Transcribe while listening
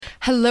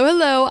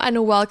Hello,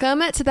 and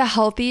welcome to the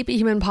Healthy Be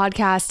Human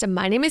podcast.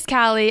 My name is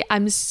Callie.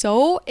 I'm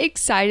so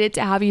excited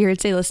to have you here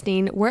today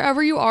listening.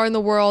 Wherever you are in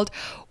the world,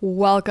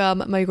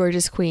 welcome, my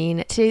gorgeous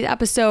queen. Today's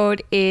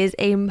episode is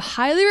a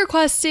highly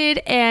requested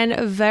and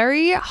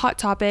very hot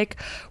topic.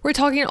 We're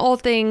talking all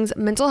things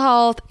mental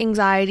health,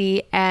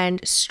 anxiety,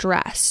 and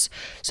stress.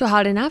 So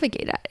how to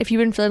navigate it. If you've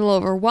been feeling a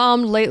little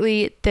overwhelmed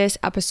lately, this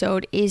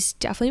episode is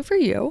definitely for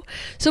you.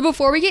 So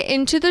before we get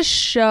into the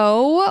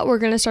show, we're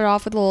going to start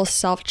off with a little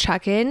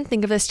self-check-in.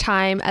 Think of this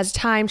time as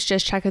time to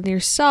just check in with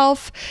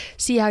yourself,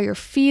 see how you're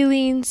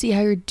feeling, see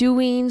how you're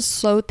doing,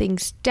 slow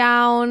things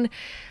down,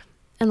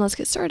 and let's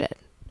get started.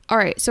 All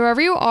right, so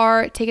wherever you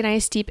are, take a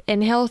nice deep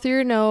inhale through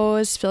your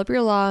nose, fill up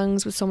your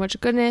lungs with so much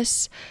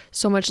goodness,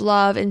 so much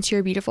love into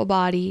your beautiful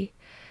body.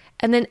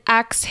 And then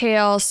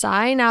exhale,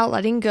 sighing out,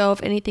 letting go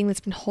of anything that's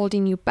been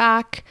holding you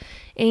back,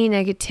 any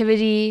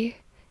negativity,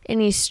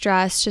 any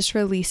stress, just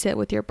release it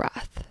with your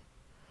breath.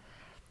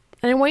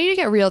 And I want you to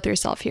get real with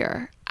yourself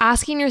here,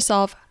 asking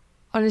yourself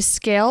on a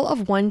scale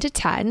of 1 to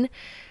 10,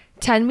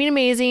 10 being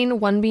amazing,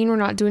 1 being we're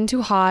not doing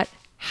too hot,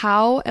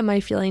 how am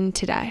I feeling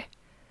today?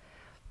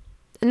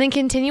 And then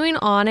continuing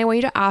on, I want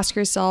you to ask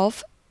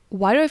yourself,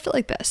 why do I feel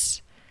like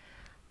this?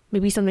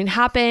 Maybe something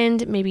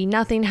happened, maybe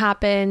nothing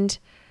happened.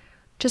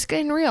 Just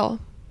getting real.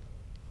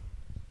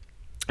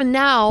 And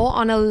now,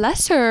 on a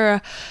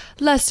lesser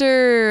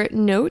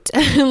note,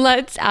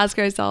 let's ask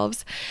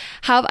ourselves,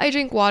 have I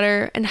drank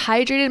water and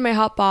hydrated my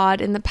hot bod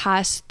in the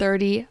past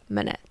 30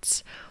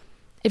 minutes?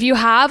 If you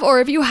have,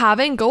 or if you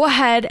haven't, go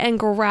ahead and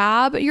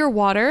grab your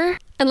water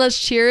and let's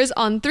cheers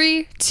on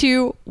 3,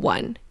 2,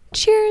 1.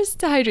 Cheers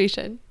to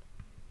hydration.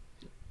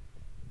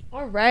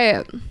 All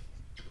right.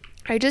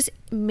 I just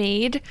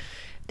made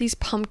these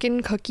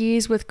pumpkin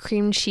cookies with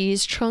cream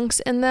cheese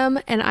chunks in them,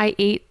 and I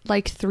ate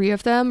like 3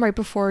 of them right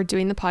before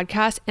doing the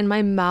podcast, and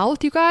my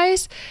mouth, you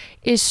guys,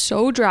 is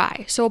so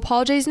dry. So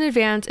apologize in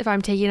advance if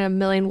I'm taking a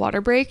million water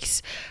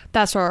breaks.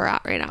 That's where we're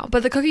at right now.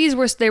 But the cookies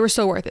were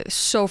so worth it.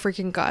 So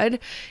freaking good.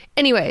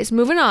 Anyways,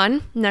 moving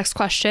on. Next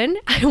question.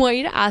 I want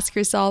you to ask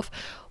yourself,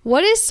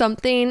 what is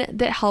something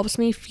that helps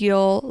me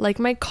feel like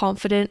my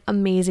confident,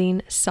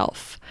 amazing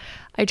self?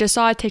 I just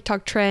saw a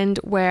TikTok trend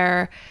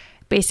where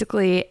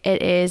basically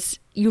it is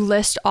you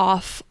list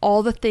off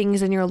all the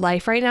things in your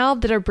life right now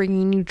that are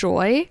bringing you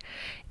joy.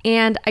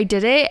 And I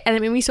did it, and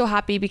it made me so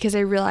happy because I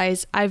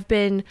realized I've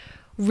been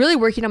really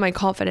working on my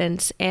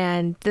confidence.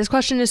 And this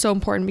question is so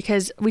important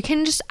because we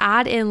can just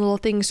add in little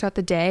things throughout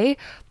the day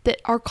that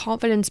are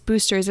confidence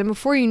boosters. And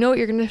before you know it,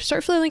 you're going to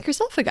start feeling like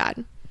yourself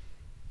again.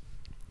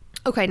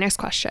 Okay, next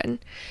question.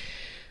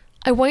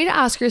 I want you to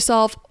ask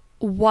yourself,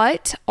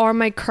 what are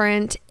my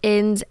current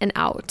ins and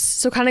outs?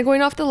 So kind of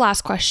going off the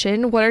last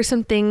question, what are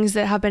some things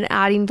that have been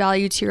adding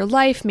value to your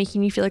life,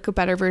 making you feel like a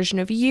better version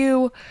of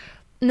you?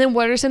 And then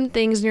what are some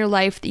things in your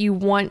life that you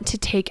want to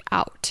take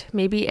out?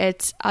 Maybe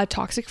it's a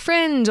toxic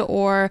friend,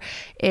 or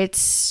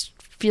it's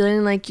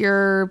feeling like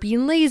you're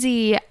being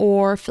lazy,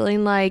 or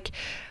feeling like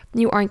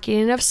you aren't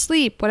getting enough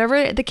sleep.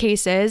 Whatever the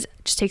case is,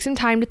 just take some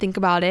time to think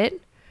about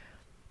it.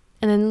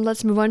 And then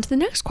let's move on to the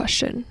next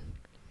question.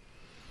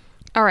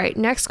 All right,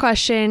 next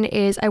question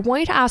is, I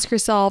want you to ask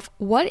yourself,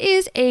 what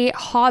is a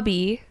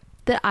hobby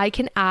that I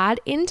can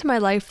add into my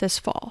life this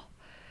fall?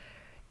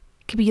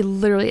 It could be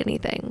literally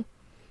anything.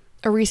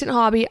 A recent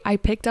hobby I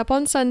picked up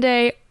on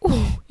Sunday.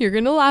 Ooh, you're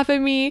going to laugh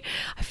at me.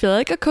 I feel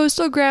like a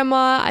coastal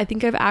grandma. I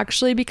think I've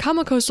actually become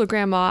a coastal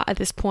grandma at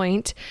this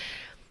point.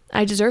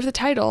 I deserve the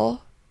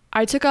title.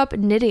 I took up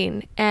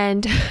knitting,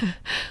 and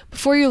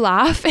before you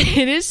laugh,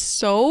 it is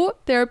so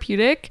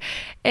therapeutic,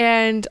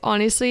 and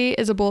honestly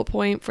is a bullet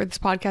point for this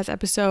podcast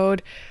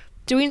episode.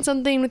 Doing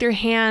something with your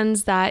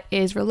hands that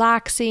is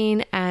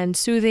relaxing and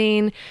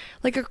soothing,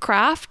 like a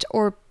craft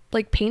or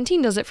like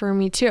painting does it for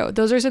me too.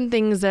 Those are some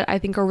things that I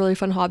think are really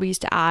fun hobbies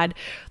to add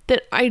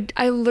that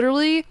I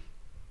literally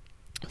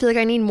feel like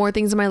I need more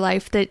things in my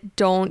life that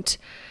aren't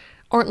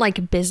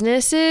like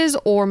businesses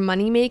or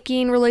money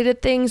making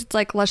related things. It's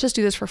like, let's just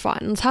do this for fun.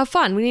 Let's have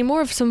fun. We need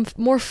more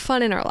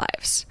fun in our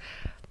lives.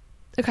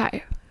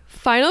 Okay.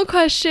 Final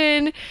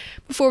question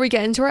before we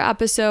get into our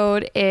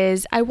episode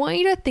is, I want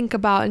you to think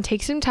about and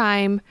take some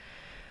time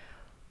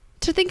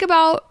to think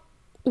about,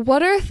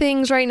 what are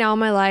things right now in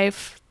my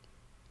life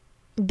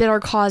that are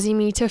causing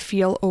me to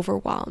feel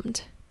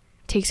overwhelmed?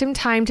 Take some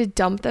time to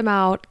dump them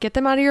out, get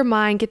them out of your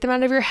mind, get them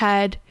out of your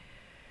head.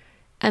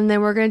 And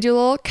then we're going to do a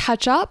little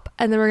catch up,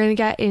 and then we're going to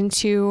get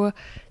into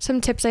some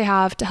tips I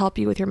have to help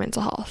you with your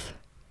mental health.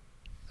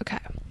 Okay.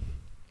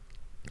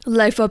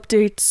 Life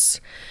updates.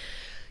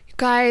 You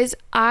guys,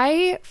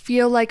 I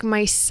feel like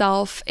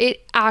myself,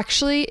 it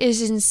actually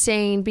is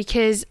insane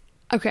because,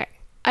 okay,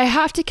 I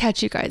have to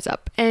catch you guys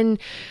up. And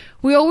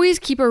we always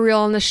keep it real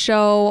on the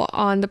show,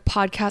 on the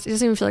podcast. It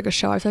doesn't even feel like a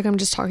show. I feel like I'm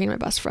just talking to my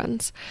best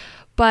friends.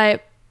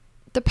 But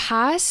the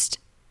past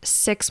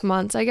 6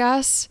 months, I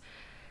guess,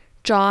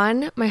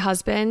 John, my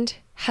husband,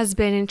 has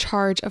been in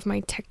charge of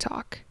my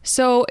TikTok.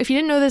 So if you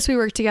didn't know this, we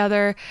work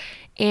together,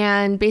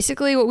 and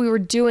basically what we were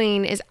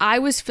doing is I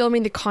was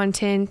filming the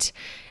content,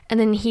 and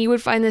then he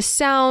would find the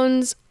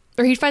sounds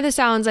or he'd find the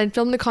sounds, I'd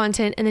film the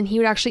content, and then he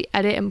would actually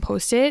edit and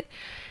post it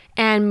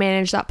and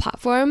manage that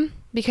platform,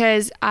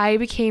 because I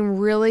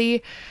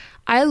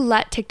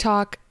let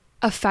TikTok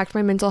affect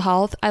my mental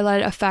health. I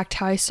let it affect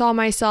how I saw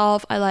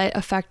myself. I let it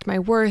affect my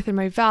worth and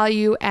my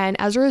value. And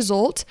as a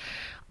result,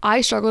 I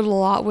struggled a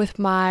lot with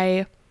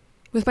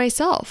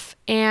myself.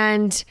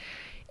 And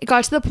it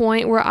got to the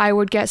point where I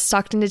would get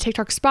sucked into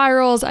TikTok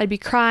spirals. I'd be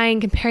crying,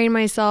 comparing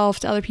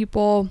myself to other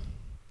people.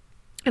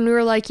 And we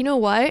were like, you know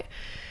what?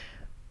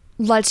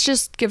 Let's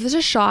just give this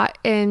a shot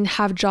and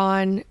have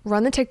John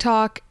run the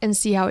TikTok and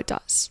see how it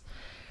does.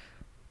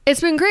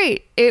 It's been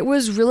great. It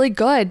was really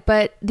good.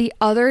 But the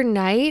other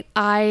night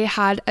I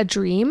had a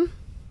dream,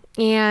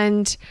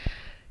 and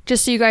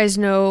just so you guys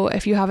know,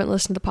 if you haven't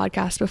listened to the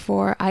podcast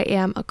before, I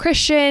am a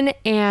Christian,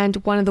 and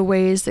one of the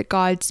ways that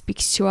God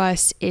speaks to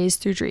us is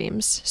through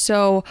dreams.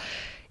 So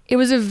it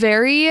was a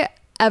very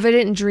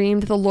evident dream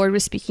that the Lord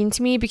was speaking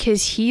to me,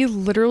 because he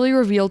literally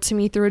revealed to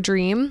me through a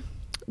dream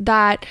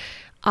that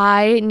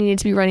I needed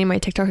to be running my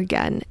TikTok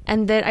again.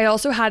 And then I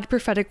also had a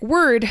prophetic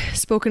word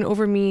spoken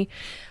over me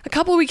a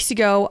couple weeks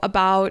ago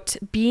about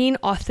being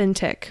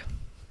authentic.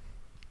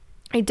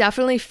 I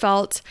definitely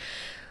felt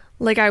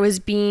like I was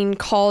being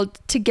called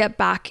to get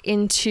back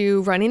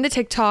into running the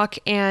TikTok.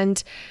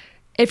 And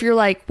if you're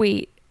like,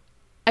 wait,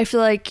 I feel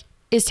like,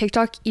 is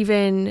God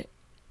even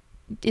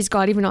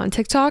on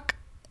TikTok?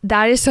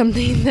 That is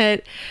something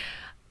that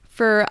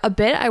for a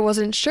bit I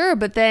wasn't sure.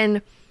 But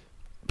then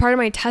part of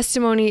my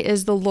testimony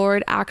is the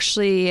Lord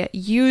actually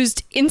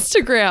used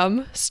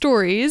Instagram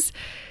stories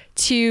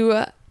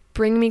to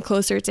bring me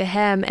closer to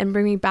him and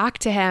bring me back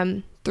to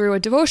him through a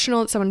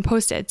devotional that someone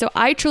posted. So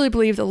I truly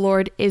believe the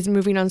Lord is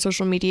moving on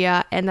social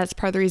media, and that's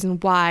part of the reason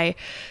why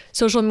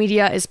social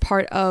media is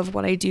part of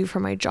what I do for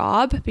my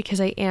job,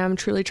 because I am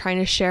truly trying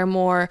to share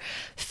more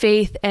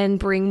faith and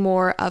bring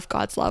more of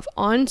God's love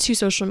onto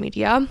social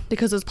media,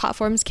 because those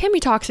platforms can be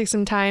toxic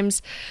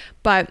sometimes.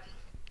 But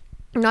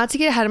not to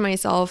get ahead of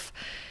myself,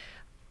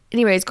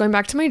 anyways, going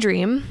back to my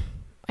dream,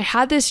 I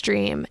had this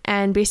dream,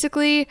 and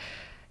basically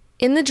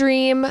in the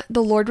dream,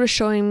 the Lord was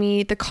showing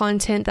me the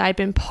content that I'd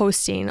been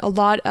posting, a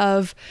lot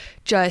of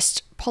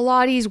just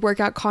Pilates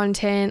workout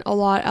content, a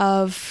lot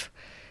of,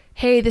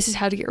 hey, this is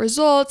how to get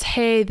results,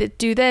 hey,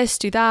 do this,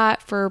 do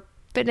that for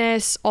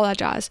fitness, all that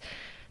jazz.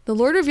 The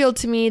Lord revealed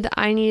to me that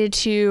I needed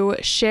to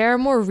share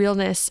more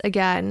realness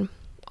again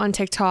on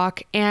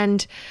TikTok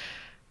and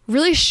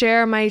really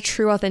share my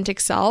true authentic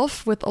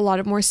self with a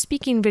lot of more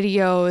speaking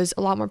videos,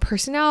 a lot more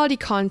personality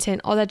content,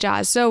 all that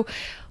jazz. So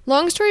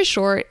long story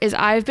short is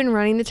I've been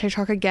running the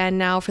TikTok again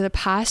now for the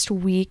past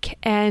week,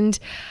 and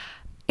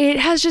it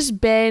has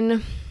just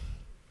been,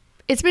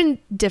 it's been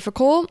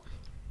difficult.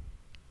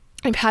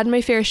 I've had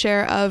my fair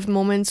share of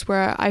moments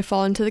where I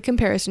fall into the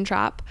comparison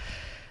trap,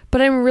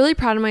 but I'm really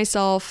proud of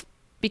myself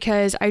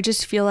because I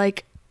just feel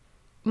like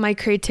my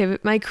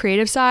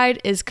creative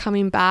side is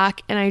coming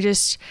back, and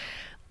it's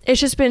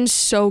just been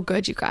so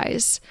good, you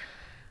guys.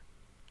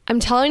 I'm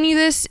telling you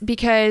this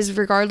because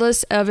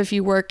regardless of if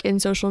you work in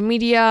social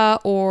media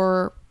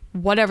or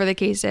whatever the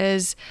case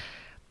is,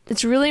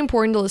 it's really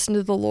important to listen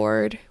to the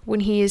Lord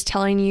when he is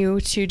telling you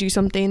to do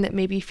something that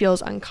maybe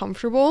feels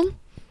uncomfortable.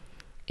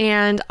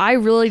 And I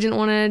really didn't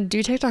want to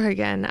do TikTok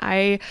again.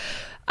 I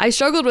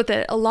struggled with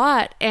it a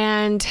lot,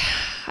 and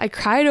I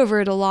cried over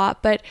it a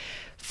lot, but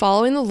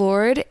following the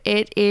Lord,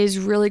 it is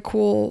really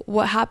cool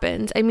what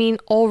happens. I mean,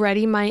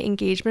 already my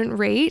engagement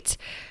rate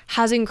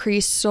has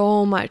increased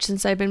so much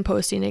since I've been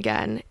posting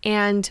again.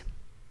 And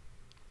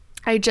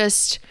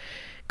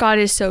God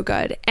is so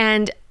good.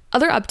 And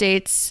other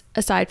updates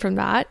aside from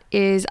that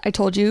is, I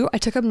told you I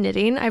took up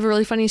knitting. I have a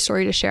really funny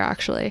story to share,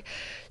 actually.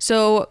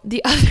 So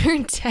the other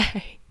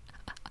day,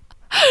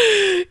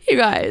 you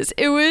guys,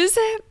 it was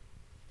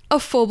a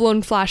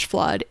full-blown flash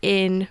flood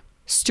in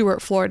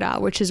Stuart, Florida,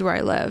 which is where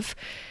I live.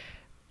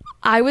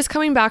 I was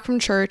coming back from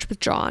church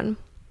with John,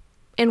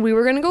 and we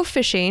were going to go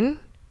fishing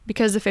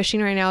because the fishing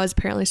right now is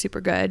apparently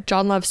super good.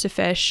 John loves to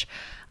fish.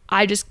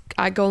 I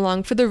go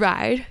along for the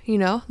ride,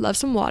 love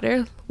some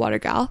water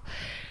gal.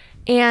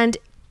 And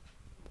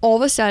all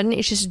of a sudden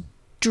it's just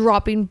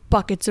dropping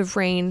buckets of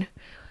rain.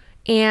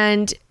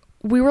 And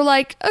we were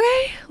like,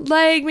 okay,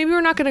 maybe we're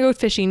not going to go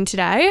fishing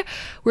today.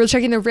 We were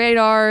checking the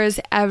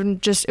radars, and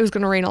it was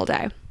going to rain all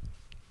day.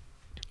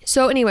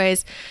 So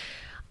anyways,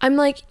 I'm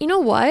like, you know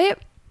what?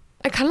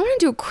 I kind of want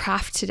to do a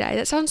craft today.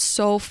 That sounds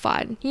so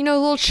fun. A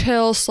little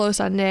chill, slow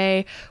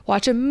Sunday,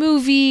 watch a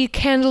movie,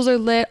 candles are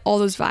lit, all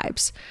those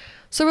vibes.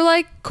 So we're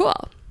like,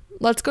 cool,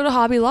 let's go to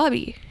Hobby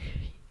Lobby.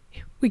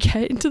 We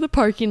get into the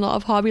parking lot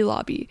of Hobby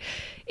Lobby.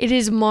 It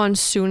is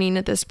monsooning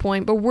at this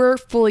point, but we're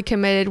fully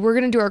committed. We're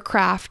going to do our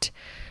craft.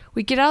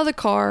 We get out of the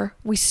car,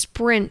 we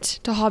sprint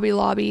to Hobby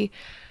Lobby,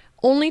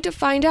 only to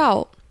find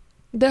out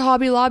that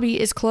Hobby Lobby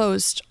is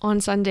closed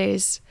on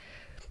Sundays.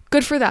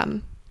 Good for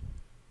them.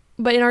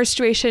 But in our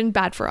situation,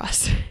 bad for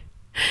us.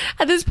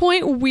 At this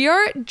point, we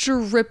are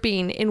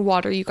dripping in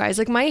water, you guys.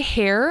 Like, my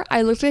hair,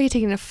 I looked like I'd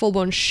taken a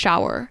full-blown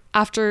shower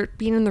after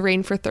being in the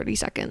rain for 30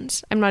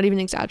 seconds. I'm not even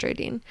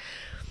exaggerating.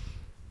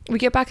 We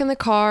get back in the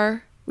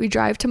car. We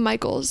drive to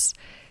Michael's.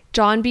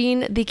 John,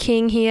 being the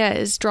king he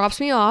is, drops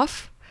me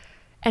off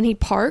and he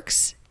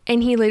parks,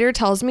 and he later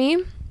tells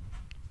me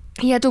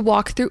he had to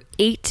walk through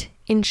 8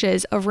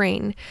 inches of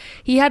rain.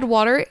 He had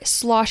water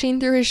sloshing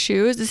through his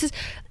shoes.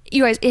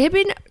 You guys, it had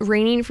been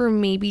raining for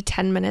maybe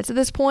 10 minutes at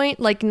this point,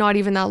 like not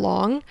even that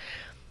long.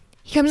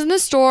 He comes in the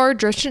store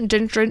drenched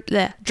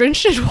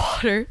in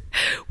water.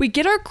 We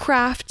get our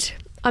craft.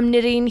 I'm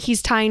knitting.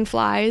 He's tying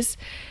flies.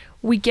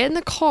 We get in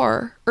the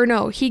car, or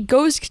no, he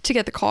goes to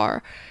get the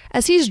car.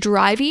 As he's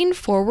driving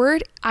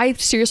forward, I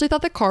seriously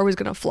thought the car was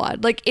going to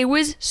flood. Like,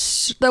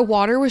 the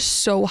water was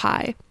so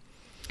high.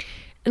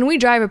 And we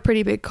drive a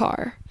pretty big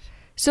car.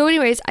 So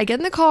anyways, I get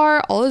in the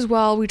car, all is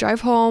well. We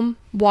drive home.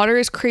 Water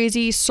is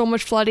crazy, so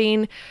much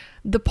flooding.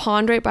 The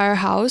pond right by our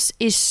house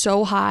is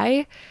so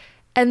high.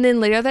 And then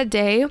later that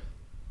day,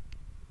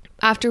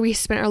 after we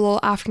spent our little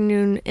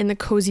afternoon in the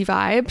cozy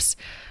vibes,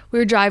 we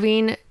were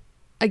driving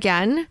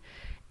again,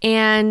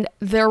 and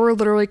there were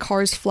literally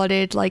cars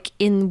flooded, like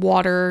in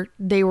water.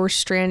 They were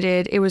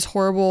stranded. It was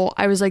horrible.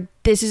 I was like,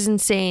 this is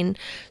insane.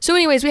 So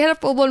anyways, we had a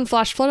full-blown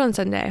flash flood on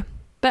Sunday.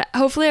 But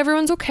hopefully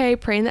everyone's okay,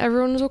 praying that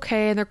everyone was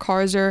okay and their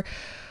cars are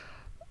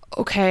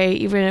okay,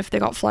 even if they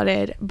got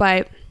flooded.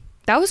 But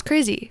that was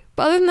crazy.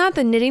 But other than that,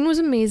 the knitting was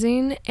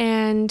amazing,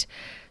 and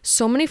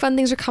so many fun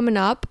things are coming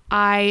up.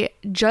 I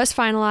just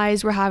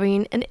finalized, we're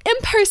having an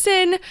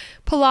in-person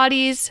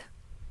Pilates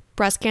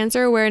breast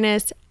cancer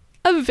awareness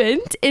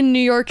event in New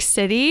York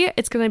City.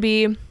 It's going to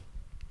be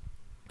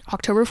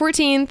October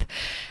 14th.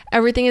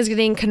 Everything is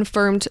getting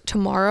confirmed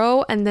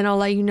tomorrow, and then I'll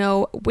let you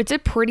know. It's a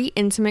pretty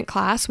intimate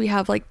class. We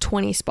have like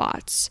 20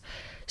 spots.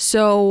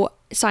 So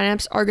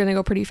signups are going to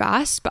go pretty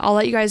fast, but I'll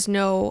let you guys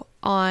know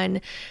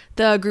on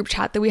the group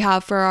chat that we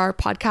have for our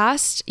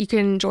podcast. You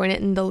can join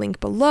it in the link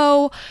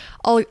below.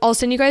 I'll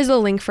send you guys the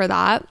link for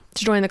that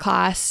to join the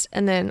class,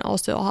 and then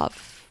also I'll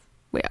have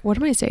what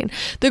am I saying?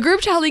 The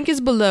group chat link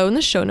is below in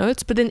the show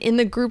notes, but then in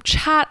the group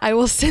chat, I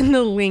will send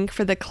the link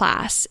for the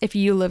class if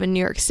you live in New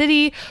York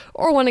City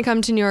or want to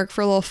come to New York for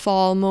a little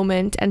fall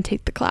moment and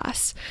take the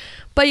class.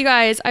 But you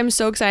guys, I'm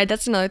so excited.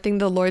 That's another thing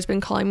the Lord's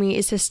been calling me,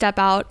 is to step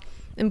out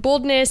in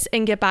boldness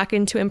and get back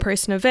into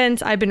in-person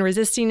events. I've been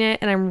resisting it,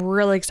 and I'm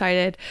really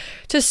excited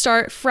to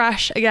start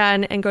fresh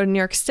again and go to New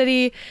York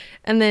City,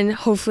 and then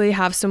hopefully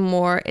have some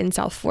more in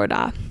South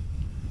Florida.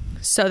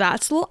 So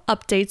that's little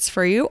updates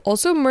for you.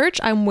 Also merch,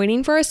 I'm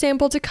waiting for a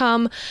sample to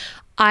come.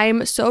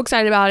 I'm so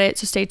excited about it,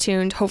 so stay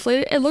tuned.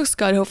 Hopefully it looks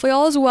good. Hopefully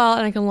all is well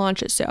and I can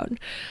launch it soon.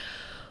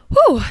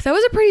 Whew, that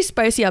was a pretty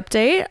spicy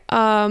update.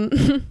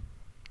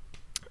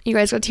 You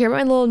guys got to hear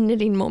my little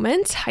knitting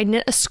moment. I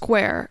knit a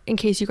square, in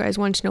case you guys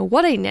want to know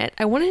what I knit.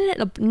 I want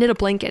to knit a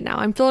blanket now.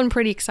 I'm feeling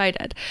pretty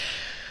excited.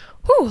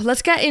 Whew,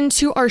 let's get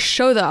into our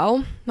show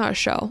though. Not a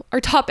show,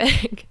 our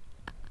topic.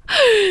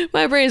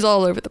 My brain's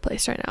all over the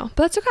place right now,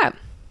 but that's okay.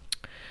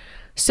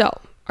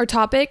 So our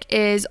topic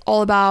is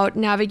all about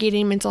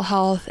navigating mental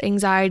health,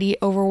 anxiety,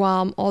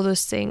 overwhelm, all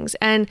those things.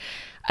 And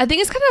I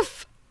think it's kind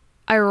of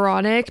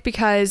ironic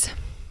because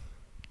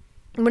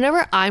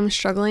whenever I'm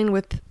struggling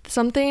with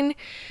something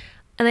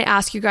and I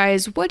ask you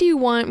guys, what do you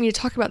want me to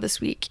talk about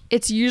this week?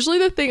 It's usually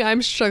the thing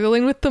I'm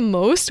struggling with the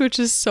most, which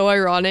is so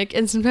ironic.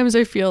 And sometimes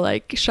I feel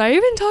like, should I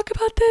even talk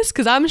about this?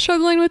 Because I'm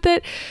struggling with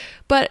it.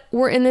 But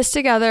we're in this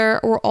together.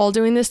 We're all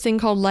doing this thing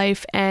called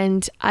life.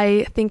 And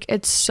I think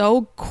it's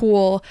so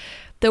cool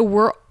that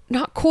we're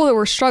not cool that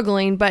we're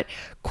struggling, but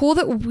cool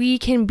that we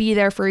can be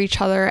there for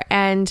each other.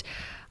 And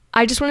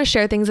I just want to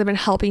share things that have been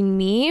helping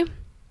me,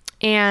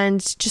 and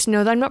just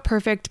know that I'm not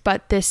perfect,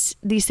 but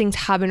these things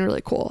have been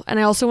really cool. And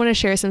I also want to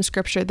share some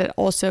scripture that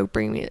also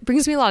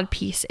brings me a lot of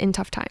peace in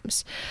tough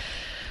times.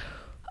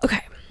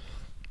 Okay.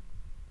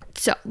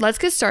 So let's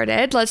get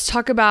started. Let's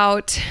talk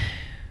about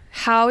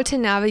how to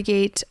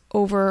navigate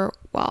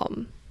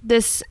overwhelm.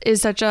 This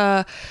is I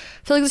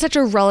feel like it's such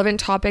a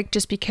relevant topic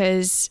just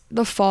because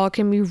the fall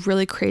can be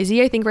really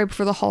crazy. I think right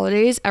before the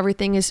holidays,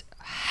 everything is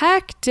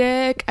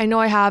hectic. I know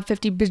I have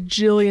 50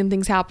 bajillion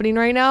things happening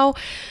right now,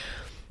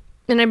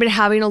 and I've been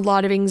having a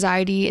lot of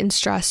anxiety and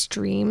stress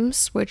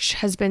dreams, which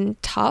has been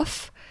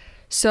tough.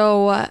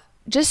 So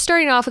just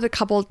starting off with a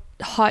couple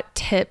hot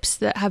tips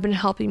that have been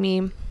helping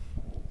me.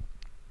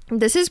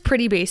 This is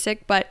pretty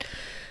basic, but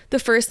the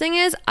first thing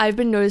is I've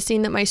been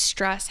noticing that my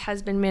stress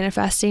has been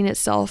manifesting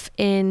itself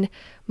in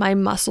my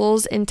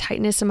muscles and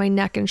tightness in my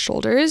neck and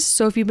shoulders.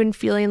 So if you've been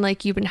feeling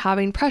like you've been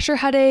having pressure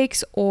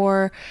headaches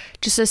or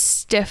just a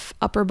stiff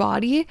upper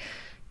body,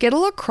 get a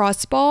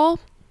lacrosse ball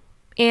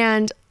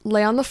and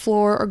lay on the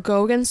floor or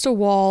go against a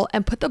wall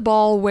and put the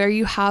ball where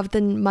you have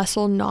the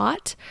muscle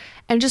knot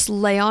and just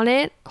lay on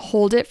it,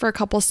 hold it for a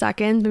couple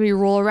seconds, maybe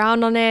roll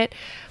around on it,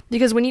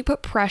 because when you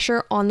put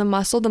pressure on the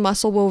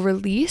muscle will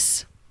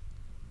release.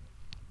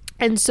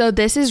 And so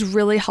this is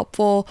really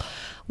helpful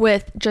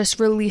with just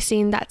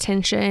releasing that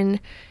tension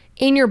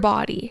in your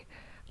body.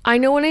 I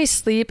know when I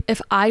sleep,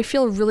 if I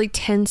feel really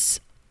tense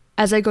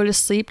as I go to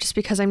sleep just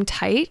because I'm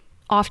tight,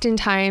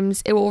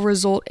 oftentimes it will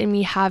result in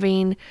me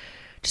having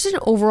just an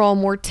overall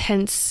more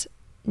tense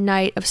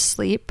night of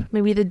sleep.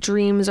 Maybe the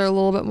dreams are a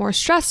little bit more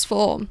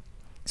stressful.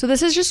 So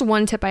this is just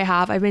one tip I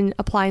have. I've been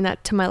applying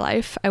that to my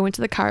life. I went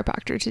to the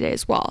chiropractor today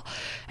as well.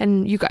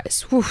 And you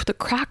guys, the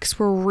cracks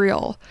were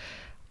real.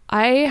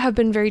 I have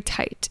been very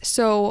tight.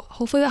 So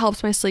hopefully that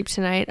helps my sleep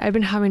tonight. I've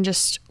been having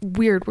just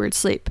weird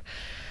sleep.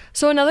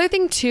 So another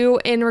thing too,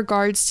 in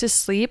regards to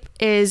sleep,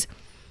 is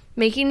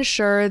making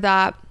sure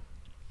that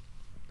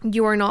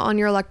you are not on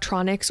your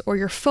electronics or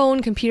your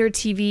phone, computer,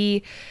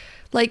 TV,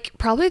 like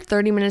probably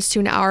 30 minutes to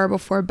an hour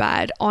before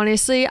bed.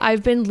 Honestly,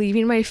 I've been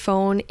leaving my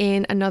phone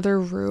in another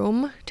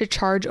room to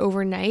charge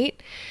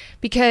overnight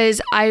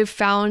because I've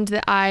found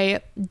that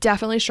I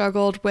definitely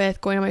struggled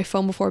with going on my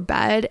phone before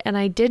bed. And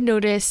I did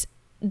notice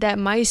that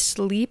my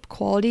sleep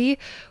quality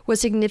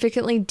was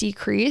significantly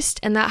decreased,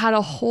 and that had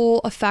a whole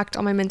effect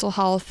on my mental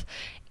health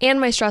and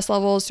my stress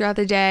levels throughout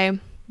the day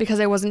because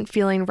I wasn't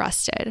feeling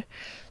rested.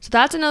 So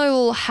that's another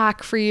little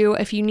hack for you.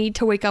 If you need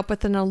to wake up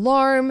with an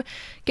alarm,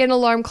 get an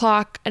alarm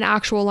clock, an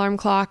actual alarm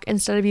clock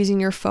instead of using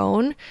your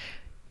phone,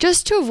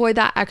 just to avoid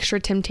that extra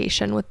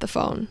temptation with the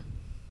phone.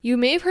 You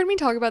may have heard me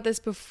talk about this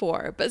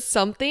before, but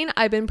something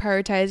I've been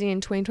prioritizing in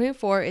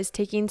 2024 is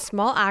taking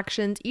small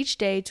actions each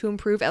day to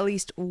improve at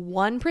least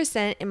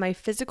 1% in my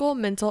physical,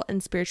 mental,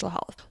 and spiritual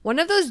health. One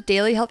of those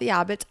daily healthy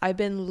habits I've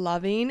been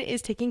loving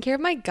is taking care of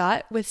my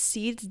gut with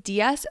Seed's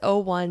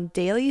DS-01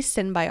 Daily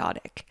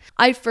Synbiotic.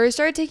 I first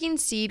started taking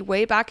Seed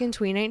way back in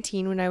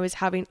 2019 when I was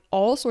having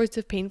all sorts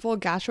of painful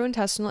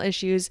gastrointestinal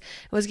issues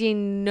and was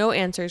getting no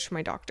answers from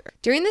my doctor.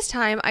 During this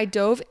time, I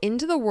dove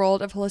into the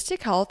world of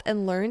holistic health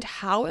and learned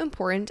how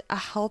important a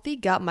healthy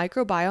gut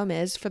microbiome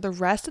is for the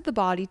rest of the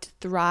body to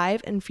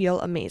thrive and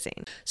feel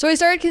amazing. So I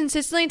started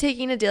consistently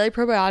taking a daily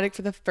probiotic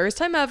for the first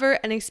time ever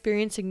and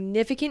experienced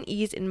significant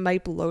ease in my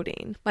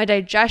bloating. My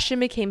digestion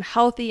became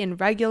healthy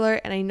and regular,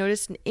 and I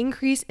noticed an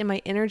increase in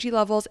my energy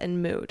levels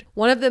and mood.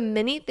 One of the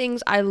many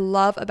things I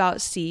love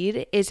about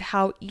Seed is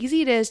how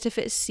easy it is to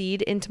fit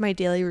Seed into my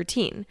daily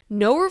routine.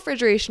 No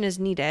refrigeration is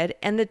needed,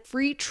 and the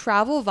free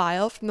travel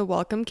vial from the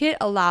welcome kit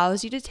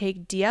allows you to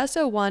take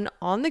DS-01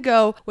 on the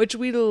go, which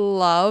we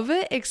love,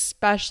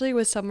 especially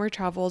with summer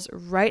travels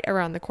right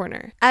around the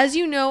corner. As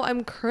you know,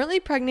 I'm currently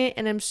pregnant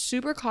and I'm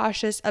super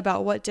cautious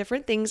about what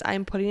different things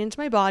I'm putting into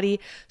my body,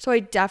 so I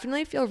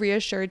definitely feel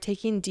reassured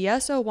taking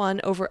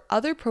DS-01 over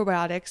other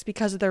probiotics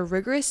because of their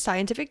rigorous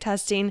scientific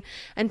testing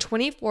and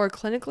 24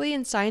 clinically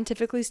and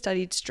scientifically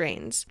studied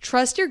strains.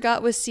 Trust your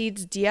gut with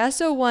Seed's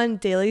DS-01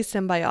 Daily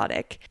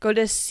Synbiotic. Go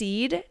to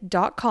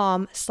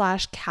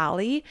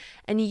seed.com/Callie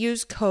and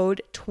use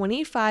code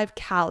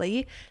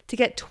 25Callie to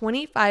get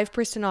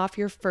 25% off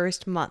your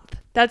first month.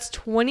 That's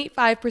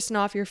 25%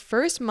 off your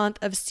first month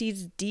of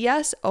Seed's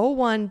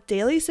DS-01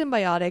 Daily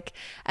Synbiotic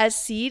at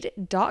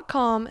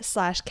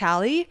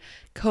seed.com/Callie,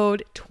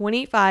 code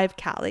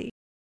 25Callie.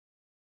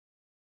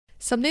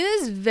 Something that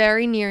is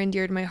very near and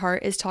dear to my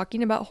heart is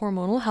talking about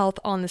hormonal health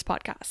on this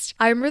podcast.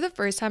 I remember the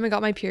first time I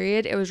got my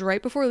period, it was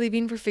right before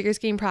leaving for figure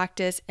skating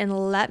practice,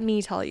 and let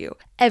me tell you,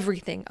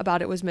 everything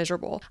about it was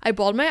miserable. I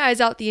bawled my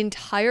eyes out the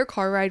entire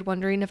car ride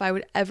wondering if I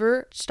would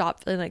ever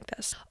stop feeling like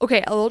this.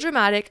 Okay, a little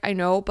dramatic, I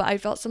know, but I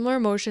felt similar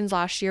emotions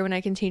last year when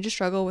I continued to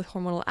struggle with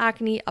hormonal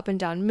acne, up and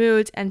down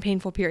moods, and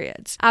painful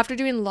periods. After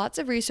doing lots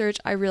of research,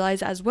 I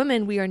realized as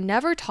women, we are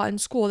never taught in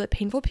school that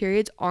painful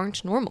periods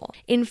aren't normal.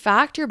 In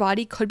fact, your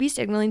body could be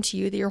signaling to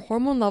you that your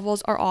hormone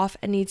levels are off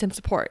and need some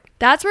support.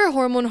 That's where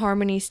Hormone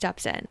Harmony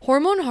steps in.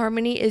 Hormone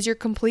Harmony is your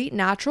complete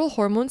natural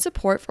hormone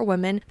support for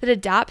women that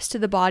adapts to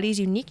the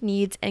body's unique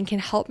needs and can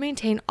help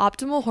maintain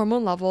optimal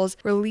hormone levels,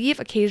 relieve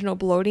occasional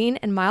bloating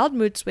and mild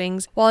mood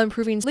swings while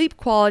improving sleep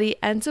quality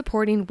and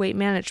supporting weight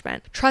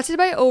management. Trusted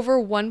by over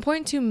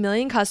 1.2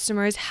 million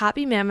customers,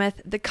 Happy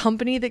Mammoth, the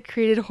company that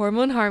created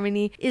Hormone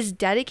Harmony, is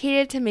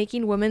dedicated to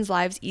making women's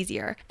lives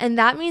easier. And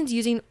that means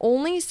using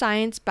only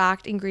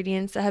science-backed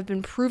ingredients that have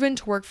been proven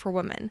to work for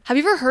women. Have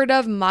you ever heard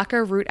of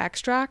maca root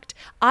extract?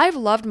 I've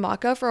loved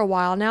maca for a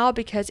while now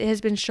because it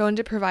has been shown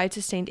to provide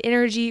sustained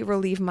energy,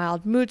 relieve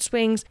mild mood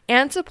swings,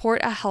 and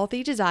support a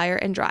healthy desire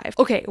and drive.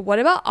 Okay, what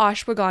about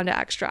ashwagandha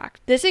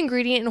extract? This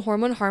ingredient in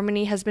Hormone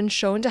Harmony has been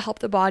shown to help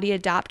the body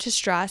adapt to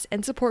stress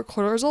and support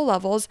cortisol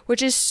levels,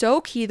 which is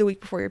so key the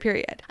week before your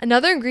period.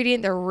 Another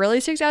ingredient that really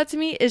sticks out to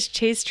me is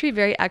chaste tree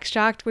berry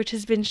extract, which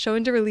has been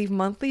shown to relieve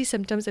monthly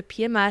symptoms of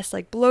PMS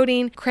like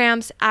bloating,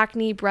 cramps,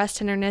 acne, breast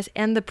tenderness,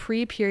 and the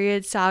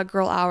pre-period sad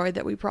girl hour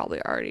that we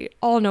probably already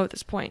all know at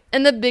this point.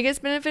 And the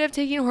biggest benefit of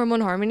taking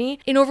Hormone Harmony,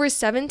 in over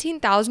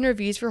 17,000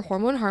 reviews for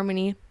Hormone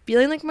Harmony,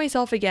 feeling like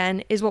myself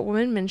again is what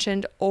women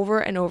mentioned over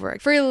and over.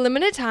 For a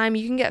limited time,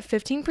 you can get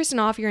 15%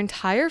 off your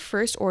entire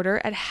first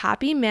order at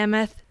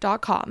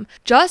happymammoth.com.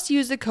 Just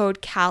use the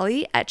code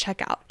Callie at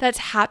checkout. That's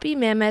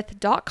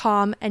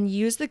happymammoth.com and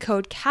use the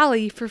code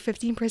Callie for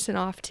 15%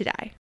 off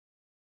today.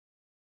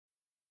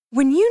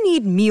 When you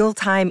need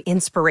mealtime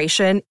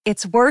inspiration,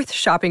 it's worth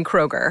shopping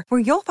Kroger, where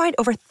you'll find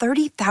over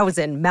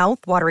 30,000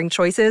 mouth-watering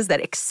choices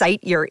that excite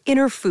your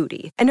inner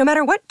foodie. And no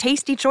matter what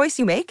tasty choice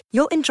you make,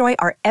 you'll enjoy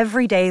our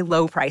everyday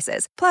low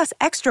prices, plus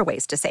extra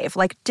ways to save,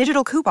 like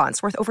digital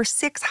coupons worth over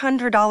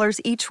 $600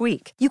 each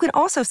week. You can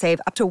also save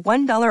up to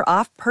 $1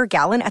 off per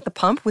gallon at the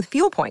pump with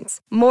fuel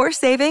points. More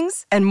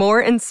savings and more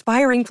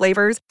inspiring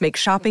flavors make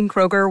shopping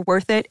Kroger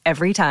worth it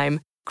every time.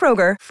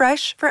 Kroger,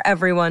 fresh for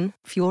everyone.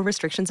 Fuel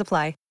restrictions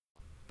apply.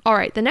 All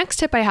right, the next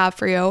tip I have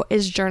for you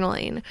is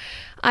journaling.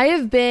 I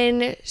have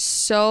been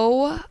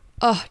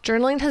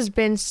journaling has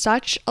been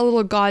such a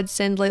little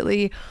godsend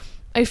lately.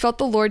 I felt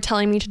the Lord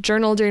telling me to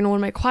journal during one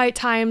of my quiet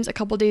times a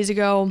couple days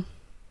ago.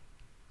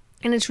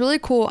 And it's really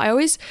cool.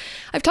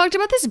 I've talked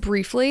about this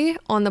briefly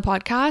on the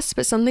podcast,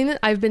 but something that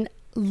I've been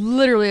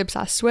literally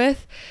obsessed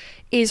with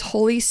is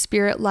Holy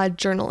Spirit-led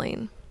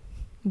journaling.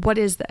 What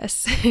is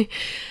this?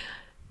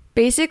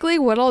 Basically,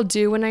 what I'll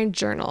do when I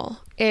journal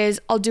is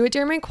I'll do it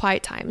during my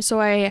quiet time. So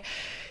I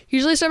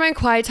usually start my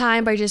quiet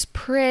time by just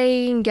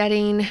praying,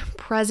 getting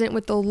present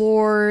with the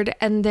Lord,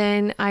 and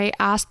then I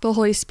ask the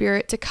Holy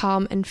Spirit to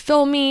come and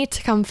fill me,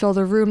 to come fill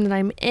the room that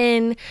I'm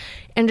in,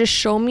 and to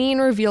show me and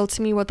reveal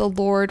to me what the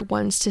Lord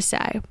wants to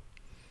say.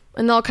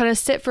 And I'll kind of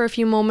sit for a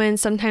few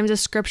moments. Sometimes a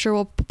scripture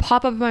will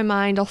pop up in my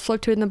mind. I'll flip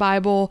to it in the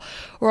Bible,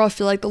 or I'll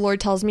feel like the Lord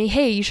tells me,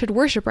 hey, you should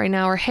worship right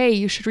now, or hey,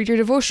 you should read your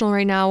devotional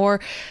right now.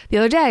 Or the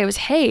other day it was,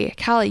 hey,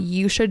 Callie,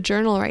 you should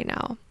journal right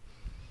now.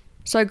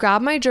 So I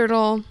grab my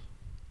journal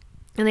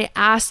and I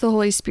ask the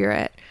Holy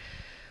Spirit,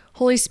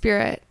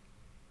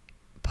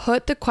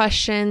 put the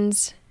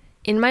questions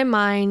in my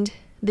mind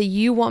that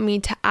you want me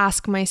to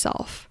ask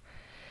myself.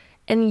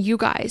 And you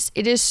guys,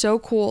 it is so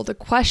cool. The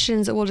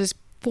questions that will just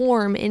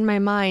form in my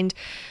mind,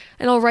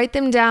 and I'll write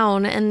them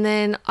down, and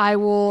then I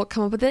will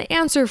come up with an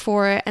answer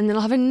for it, and then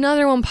I'll have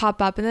another one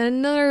pop up, and then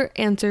another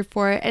answer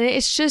for it. And it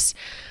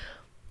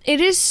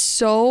is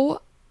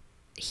so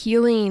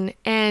healing.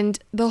 And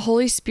the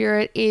Holy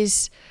Spirit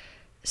is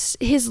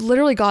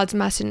literally God's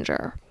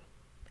messenger.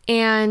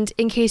 And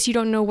in case you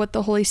don't know what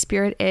the Holy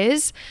Spirit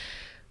is,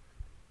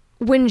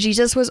 when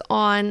Jesus was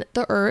on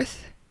the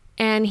earth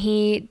and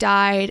he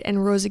died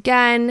and rose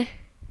again,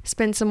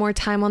 spent some more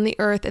time on the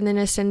earth, and then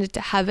ascended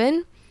to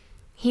heaven,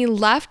 he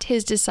left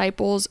his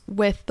disciples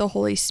with the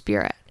Holy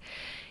Spirit.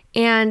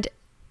 And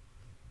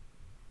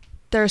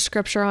there's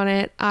scripture on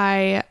it.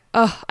 I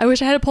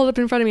wish I had it pulled up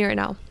in front of me right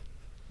now.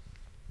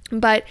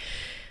 But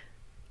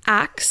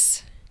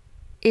Acts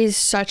is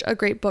such a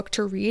great book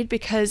to read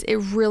because it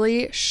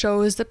really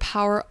shows the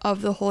power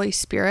of the Holy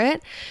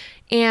Spirit.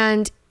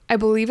 And I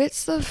believe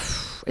is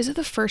it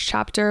the first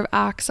chapter of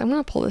Acts? I'm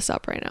going to pull this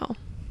up right now,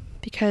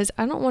 because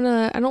I don't want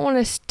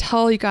to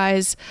tell you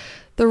guys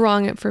the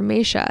wrong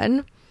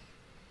information.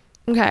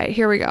 Okay,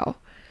 here we go.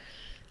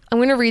 I'm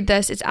going to read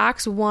this. It's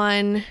Acts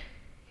 1.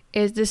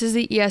 This is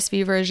the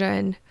ESV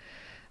version.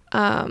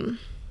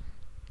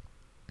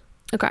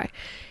 Okay.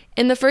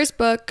 In the first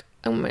book,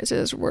 I might say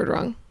this word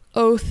wrong.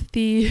 Oath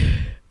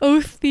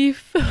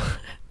thief.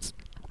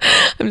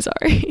 I'm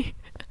sorry.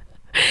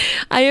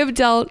 I have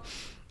dealt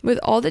with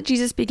all that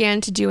Jesus began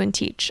to do and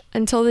teach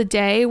until the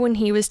day when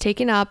he was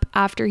taken up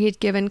after he had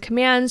given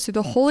commands through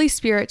the Holy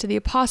Spirit to the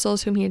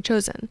apostles whom he had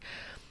chosen.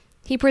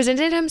 He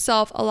presented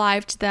himself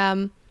alive to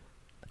them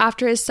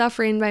after his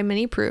suffering by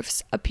many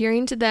proofs,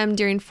 appearing to them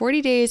during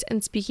 40 days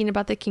and speaking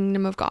about the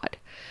kingdom of God.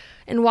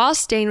 And while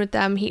staying with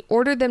them, he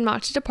ordered them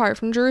not to depart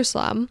from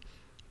Jerusalem,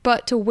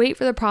 but to wait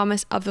for the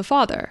promise of the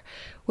Father,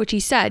 which he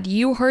said,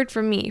 you heard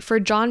from me, for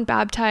John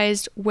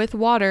baptized with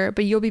water,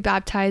 but you'll be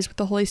baptized with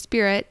the Holy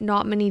Spirit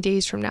not many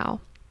days from now.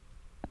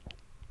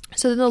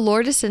 So then the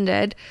Lord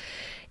descended,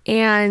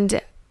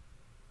 and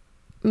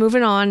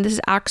moving on, this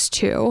is Acts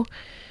 2.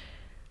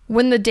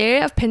 When the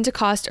day of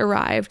Pentecost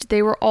arrived,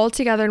 they were all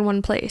together in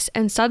one place,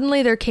 and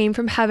suddenly there came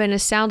from heaven a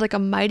sound like a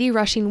mighty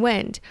rushing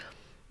wind,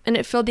 and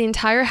it filled the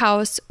entire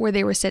house where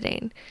they were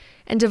sitting.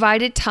 And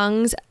divided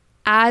tongues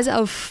as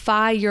of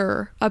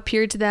fire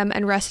appeared to them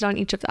and rested on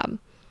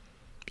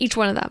each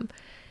one of them.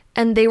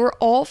 And they were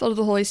all filled with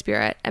the Holy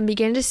Spirit and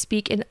began to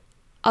speak in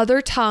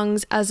other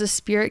tongues as the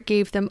Spirit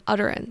gave them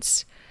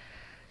utterance.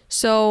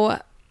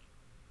 So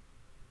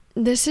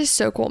this is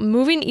so cool.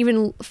 Moving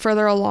even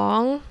further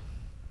along.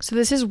 So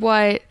this is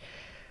what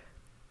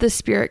the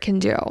Spirit can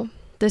do.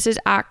 This is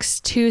Acts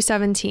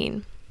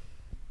 2:17.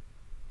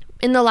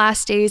 In the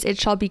last days it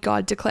shall be,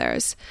 God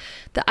declares,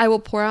 that I will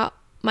pour out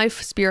my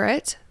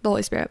Spirit, the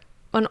Holy Spirit,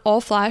 on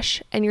all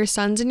flesh, and your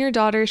sons and your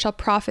daughters shall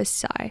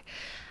prophesy,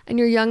 and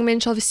your young men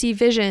shall see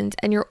visions,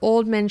 and your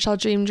old men shall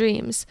dream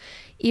dreams,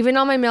 even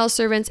on my male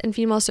servants and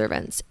female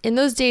servants. In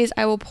those days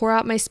I will pour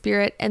out my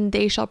Spirit, and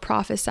they shall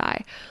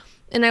prophesy.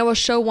 And I will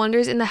show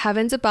wonders in the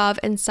heavens above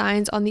and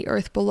signs on the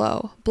earth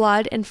below,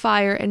 blood and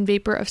fire and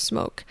vapor of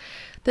smoke.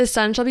 The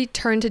sun shall be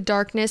turned to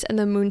darkness and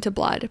the moon to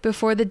blood,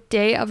 before the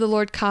day of the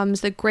Lord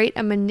comes, the great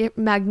and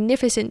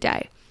magnificent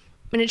day.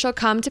 And it shall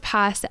come to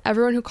pass that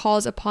everyone who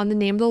calls upon the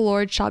name of the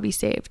Lord shall be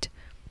saved.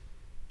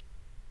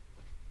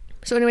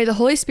 So anyway, the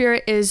Holy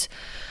Spirit is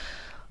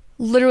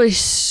literally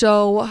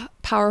so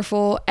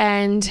powerful.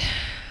 And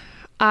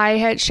I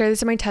had shared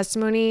this in my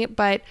testimony,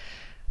 but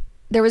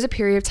there was a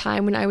period of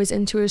time when I was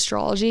into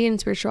astrology and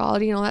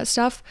spirituality and all that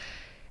stuff.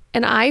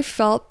 And I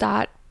felt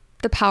that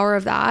the power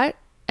of that.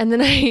 And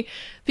then I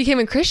became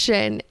a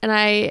Christian and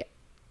I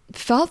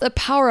felt the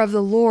power of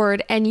the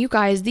Lord. And you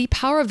guys, the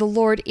power of the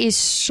Lord is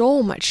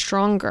so much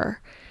stronger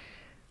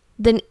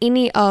than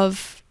any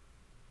of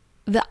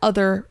the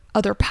other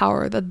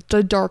power, the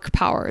dark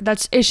power.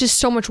 It's just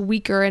so much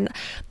weaker. And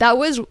that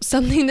was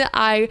something that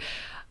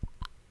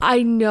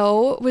I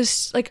know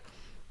was like,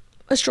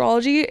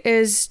 astrology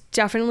is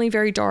definitely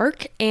very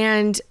dark,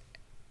 and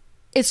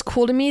it's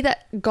cool to me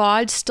that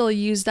God still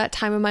used that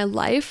time of my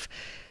life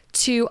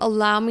to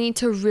allow me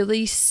to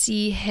really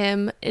see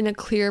him in a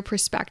clear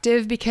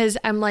perspective, because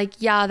I'm like,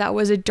 yeah, that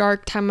was a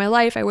dark time of my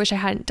life. I wish I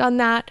hadn't done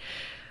that.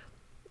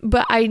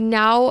 But I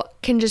now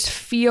can just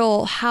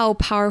feel how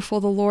powerful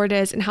the Lord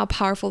is and how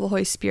powerful the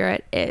Holy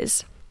Spirit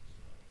is.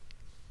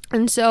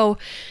 And so,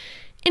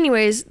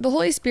 anyways, the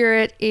Holy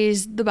Spirit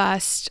is the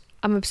best.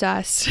 I'm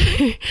obsessed.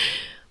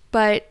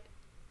 But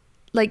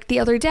like the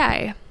other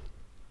day,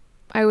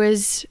 I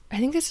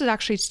think this is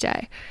actually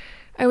today,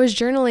 I was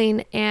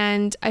journaling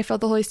and I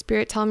felt the Holy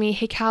Spirit tell me,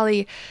 hey,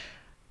 Callie,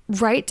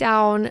 write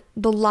down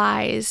the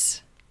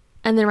lies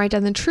and then write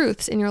down the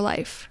truths in your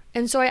life.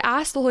 And so I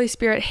asked the Holy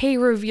Spirit, hey,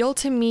 reveal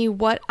to me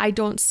what I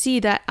don't see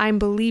that I'm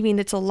believing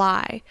it's a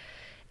lie.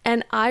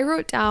 And I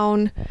wrote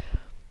down,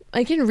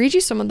 I can read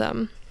you some of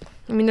them.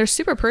 I mean, they're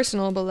super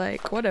personal, but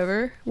like,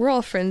 whatever. We're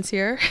all friends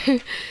here.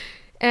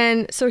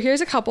 And so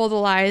here's a couple of the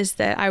lies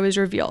that I was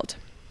revealed.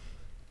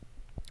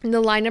 And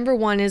the lie number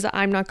 1 is that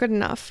I'm not good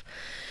enough.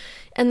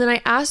 And then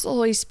I asked the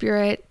Holy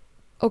Spirit,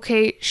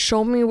 okay,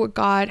 show me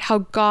how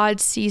God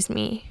sees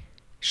me.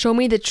 Show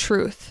me the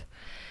truth.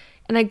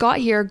 And I got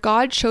here,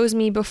 God chose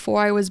me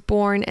before I was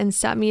born and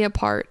set me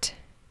apart.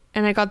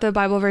 And I got the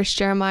Bible verse,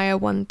 Jeremiah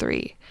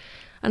 1:3.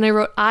 And I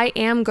wrote, I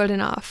am good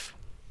enough.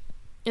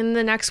 And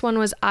the next one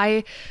was,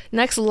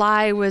 next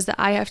lie was that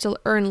I have to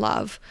earn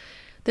love.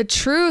 The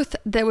truth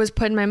that was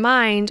put in my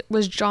mind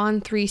was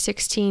John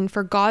 3:16,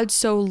 for God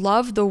so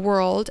loved the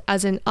world,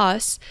 as in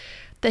us,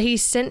 that he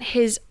sent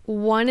his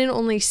one and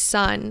only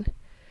Son,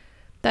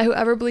 that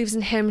whoever believes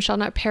in him shall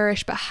not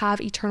perish but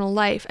have eternal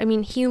life. I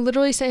mean, he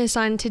literally sent his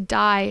Son to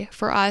die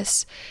for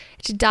us,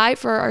 to die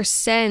for our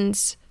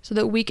sins so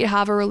that we could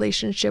have a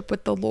relationship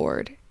with the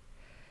Lord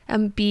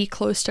and be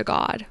close to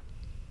God.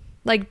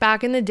 Like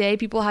back in the day,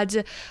 people had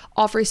to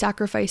offer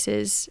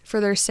sacrifices for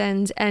their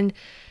sins. And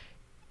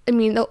I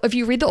mean, if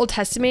you read the Old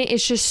Testament,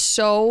 it's just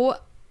so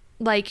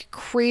like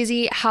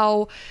crazy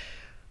how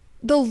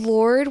the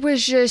Lord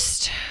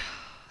was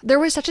there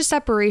was such a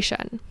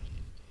separation.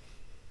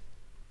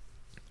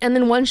 And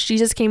then once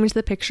Jesus came into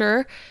the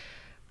picture,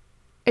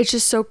 it's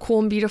just so cool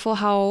and beautiful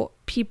how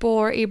people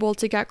are able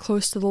to get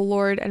close to the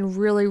Lord and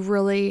really,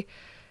 really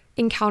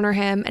encounter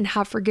him and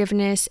have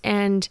forgiveness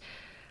and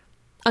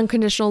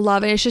unconditional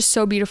love. And it's just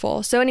so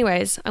beautiful. So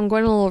anyways, I'm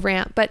going on a little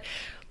rant, but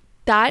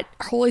that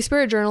Holy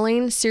Spirit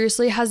journaling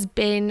seriously has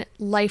been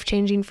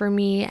life-changing for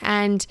me.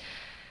 And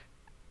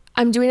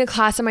I'm doing a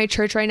class at my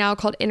church right now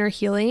called Inner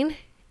Healing.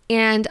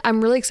 And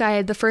I'm really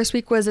excited. The first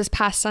week was this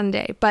past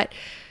Sunday, but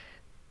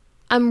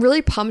I'm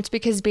really pumped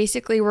because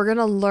basically we're going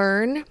to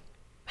learn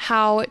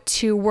how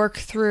to work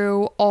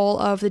through all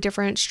of the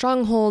different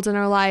strongholds in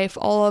our life,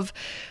 all of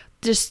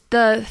just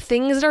the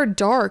things that are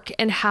dark,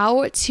 and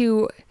how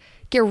to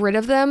get rid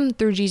of them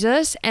through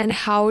Jesus and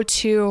how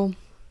to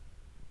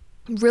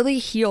really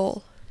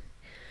heal.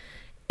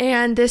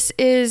 And this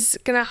is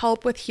going to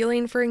help with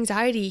healing for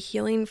anxiety,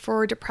 healing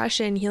for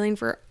depression, healing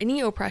for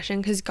any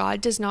oppression, because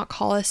God does not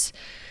call us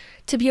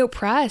to be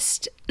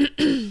oppressed.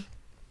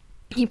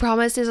 He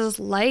promises us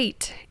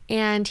light,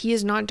 and he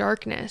is not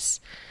darkness.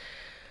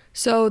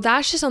 So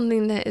that's just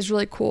something that is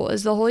really cool,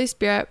 is the Holy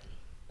Spirit.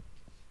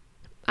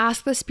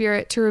 Ask the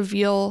Spirit to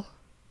reveal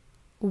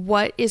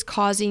what is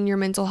causing your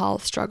mental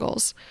health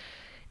struggles.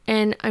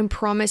 And I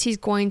promise he's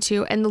going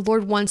to, and the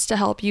Lord wants to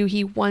help you.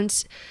 He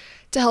wants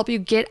to help you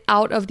get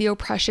out of the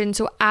oppression.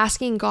 So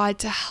asking God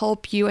to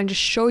help you and to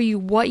show you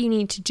what you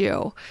need to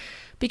do.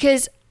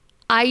 Because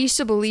I used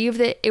to believe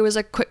that it was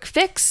a quick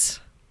fix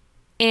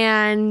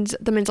and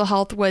the mental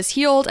health was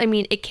healed. I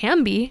mean, it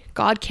can be.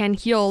 God can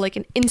heal like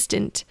an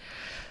instant.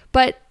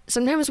 But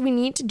sometimes we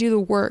need to do the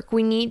work.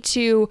 We need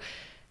to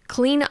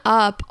clean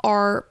up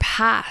our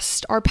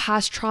past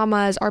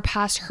traumas, our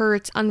past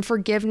hurts,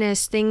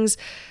 unforgiveness, things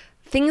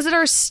that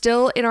are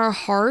still in our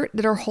heart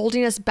that are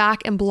holding us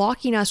back and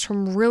blocking us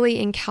from really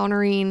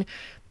encountering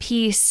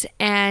peace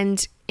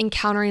and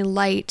encountering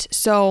light.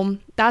 So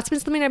that's been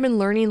something I've been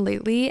learning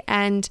lately,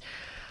 and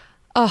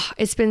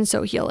it's been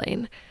so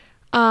healing.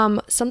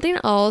 Something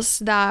else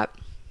that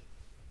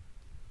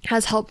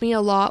has helped me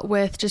a lot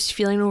with just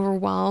feeling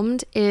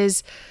overwhelmed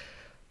is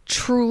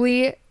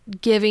truly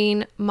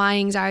giving my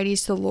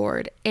anxieties to the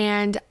Lord.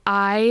 And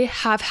I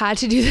have had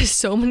to do this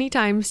so many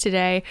times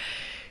today.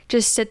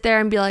 Just sit there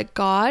and be like,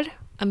 God,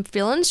 I'm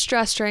feeling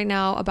stressed right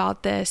now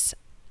about this.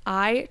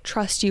 I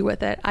trust you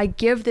with it. I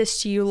give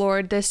this to you,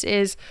 Lord. This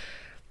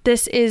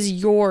is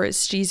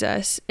yours,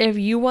 Jesus. If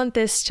you want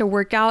this to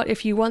work out,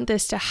 if you want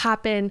this to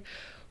happen,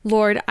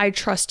 Lord, I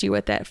trust you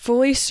with it.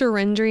 Fully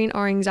surrendering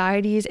our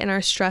anxieties and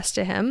our stress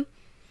to him,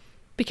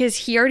 because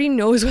he already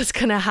knows what's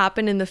going to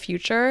happen in the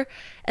future.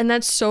 And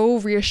that's so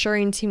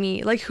reassuring to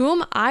me. Like, who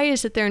am I to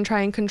sit there and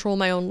try and control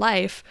my own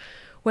life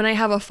when I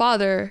have a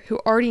Father who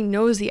already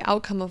knows the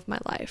outcome of my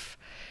life?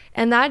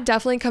 And that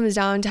definitely comes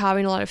down to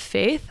having a lot of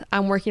faith.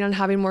 I'm working on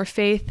having more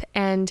faith,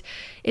 and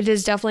it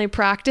is definitely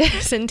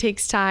practice and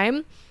takes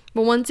time.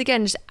 But once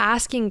again, just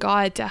asking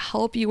God to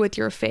help you with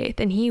your faith,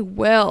 and he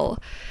will.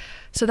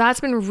 So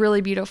that's been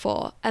really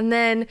beautiful. And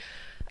then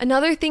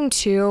another thing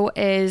too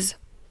is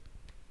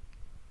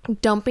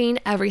dumping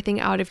everything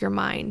out of your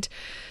mind.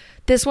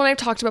 This one I've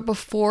talked about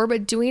before,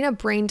 but doing a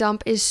brain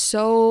dump is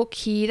so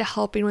key to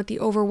helping with the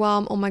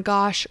overwhelm. Oh my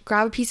gosh,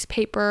 grab a piece of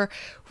paper,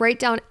 write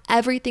down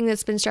everything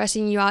that's been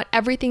stressing you out,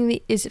 everything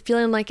that is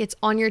feeling like it's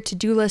on your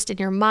to-do list in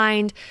your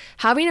mind.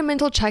 Having a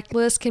mental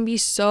checklist can be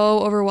so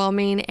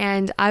overwhelming,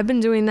 and I've been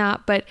doing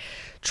that, but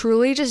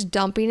truly just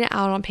dumping it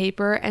out on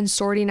paper and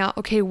sorting out,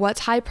 okay,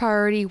 what's high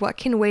priority, what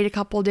can wait a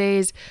couple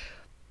days,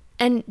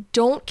 and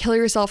don't kill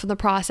yourself in the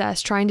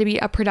process trying to be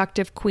a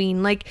productive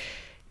queen. Like,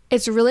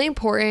 it's really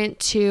important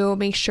to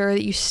make sure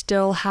that you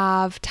still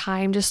have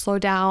time to slow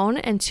down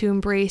and to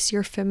embrace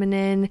your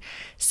feminine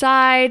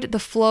side, the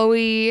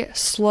flowy,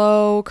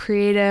 slow,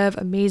 creative,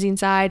 amazing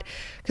side,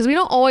 because we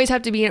don't always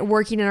have to be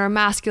working in our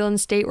masculine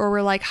state where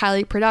we're like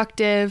highly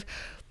productive,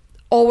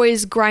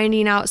 always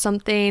grinding out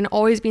something,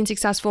 always being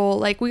successful.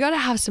 Like, we got to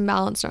have some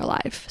balance in our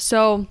life.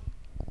 So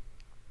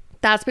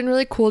that's been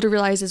really cool to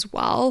realize as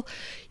well.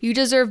 You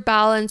deserve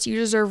balance. You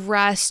deserve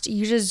rest.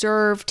 You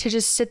deserve to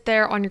just sit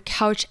there on your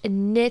couch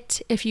and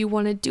knit if you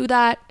want to do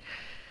that.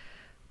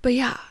 But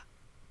yeah.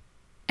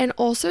 And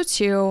also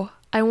too,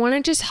 I want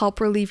to just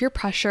help relieve your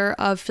pressure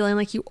of feeling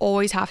like you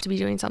always have to be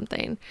doing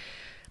something.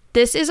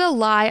 This is a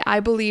lie I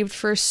believed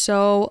for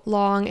so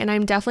long, and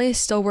I'm definitely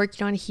still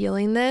working on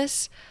healing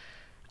this.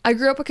 I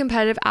grew up a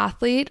competitive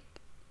athlete,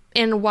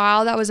 and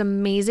while that was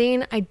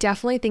amazing, I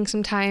definitely think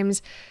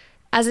sometimes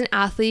as an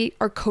athlete,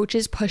 our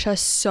coaches push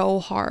us so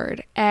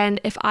hard. And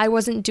if I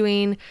wasn't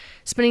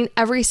spending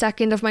every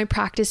second of my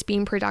practice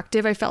being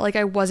productive, I felt like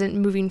I wasn't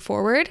moving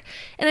forward.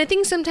 And I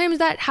think sometimes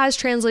that has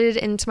translated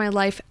into my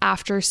life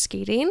after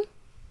skating.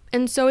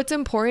 And so it's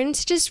important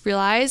to just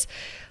realize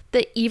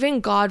that even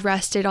God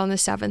rested on the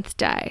seventh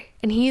day,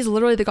 and he's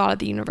literally the God of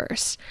the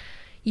universe.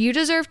 You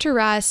deserve to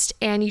rest,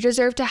 and you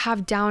deserve to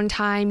have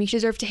downtime. You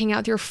deserve to hang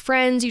out with your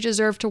friends. You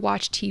deserve to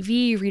watch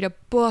TV, read a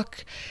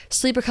book,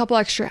 sleep a couple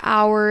extra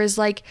hours.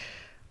 Like,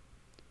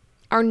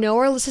 our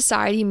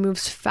society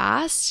moves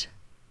fast,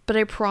 but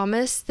I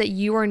promise that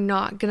you are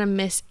not going to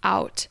miss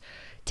out.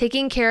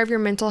 Taking care of your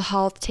mental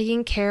health,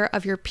 taking care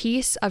of your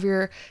peace,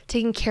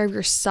 taking care of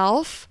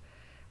yourself,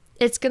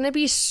 it's going to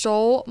be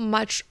so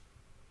much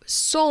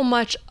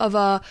of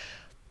a,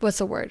 what's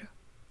the word?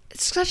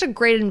 It's such a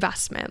great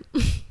investment.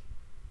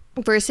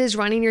 Versus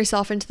running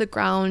yourself into the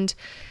ground,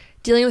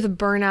 dealing with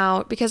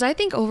burnout, because I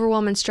think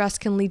overwhelm and stress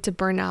can lead to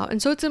burnout.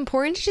 And so it's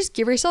important to just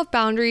give yourself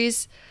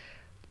boundaries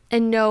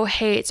and know,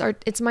 hey,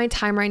 it's my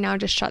time right now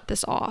to shut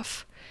this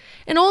off.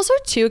 And also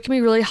too, it can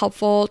be really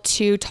helpful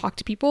to talk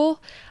to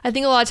people. I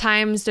think a lot of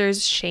times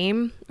there's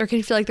shame, or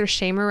can feel like there's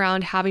shame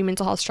around having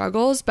mental health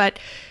struggles, but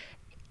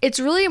it's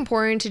really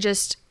important to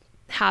just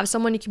have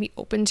someone you can be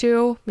open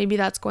to. Maybe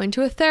that's going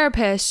to a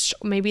therapist,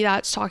 maybe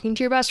that's talking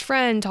to your best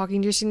friend,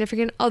 talking to your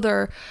significant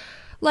other.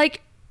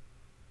 Like,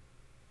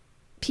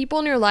 people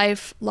in your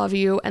life love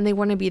you and they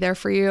want to be there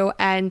for you,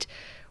 and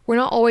we're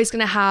not always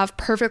going to have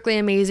perfectly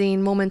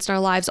amazing moments in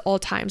our lives all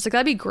times. Like,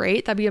 that'd be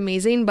great, that'd be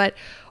amazing, but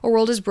our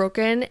world is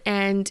broken,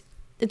 and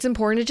it's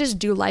important to just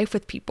do life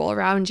with people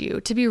around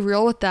you, to be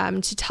real with them,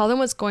 to tell them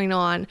what's going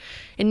on.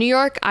 In New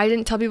York, I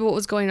didn't tell people what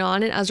was going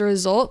on, and as a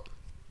result,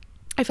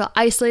 I felt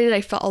isolated, I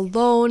felt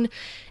alone.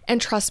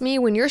 And trust me,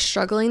 when you're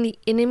struggling, the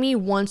enemy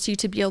wants you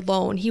to be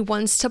alone. He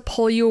wants to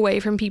pull you away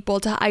from people,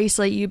 to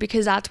isolate you,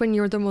 because that's when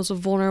you're the most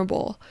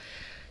vulnerable.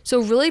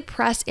 So really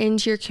press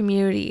into your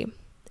community.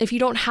 If you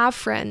don't have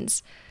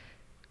friends,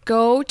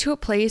 go to a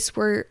place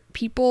where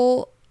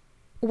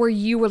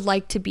you would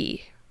like to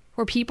be,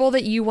 or people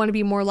that you want to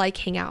be more like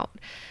hang out.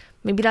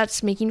 Maybe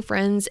that's making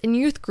friends in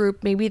youth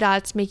group. Maybe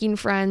that's making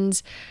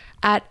friends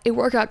at a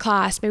workout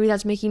class. Maybe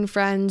that's making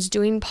friends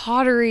doing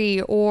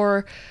pottery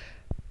or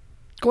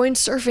going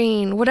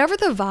surfing. Whatever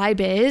the vibe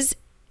is,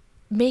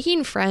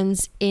 making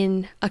friends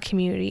in a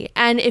community.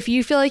 And if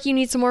you feel like you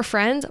need some more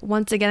friends,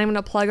 once again, I'm going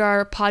to plug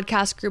our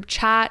podcast group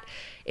chat.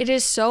 It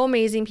is so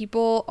amazing.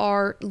 People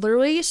are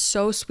literally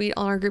so sweet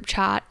on our group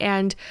chat,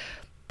 and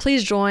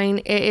please join.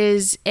 It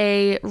is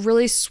a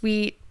really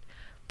sweet,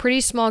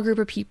 pretty small group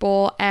of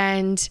people,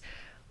 and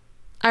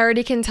I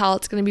already can tell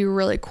it's going to be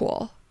really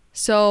cool.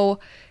 So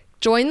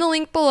join the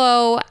link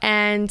below,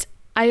 and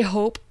I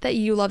hope that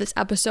you love this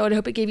episode. I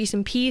hope it gave you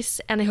some peace,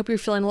 and I hope you're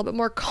feeling a little bit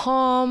more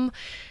calm,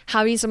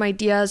 having some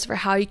ideas for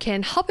how you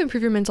can help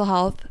improve your mental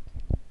health.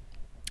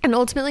 and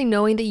ultimately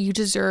knowing that you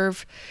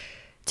deserve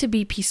to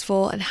be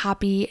peaceful and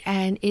happy,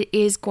 and it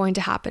is going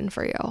to happen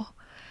for you.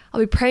 I'll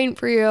be praying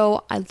for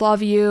you. I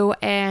love you,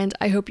 and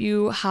I hope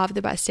you have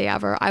the best day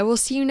ever. I will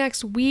see you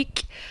next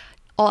week.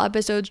 All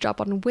episodes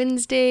drop on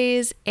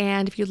Wednesdays,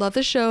 and if you love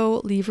the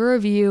show, leave a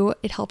review.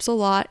 It helps a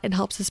lot and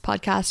helps this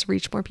podcast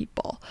reach more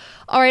people.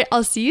 All right,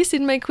 I'll see you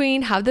soon, my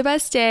queen. Have the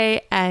best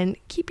day, and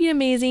keep being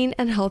amazing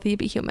and healthy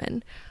but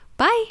human.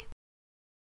 Bye.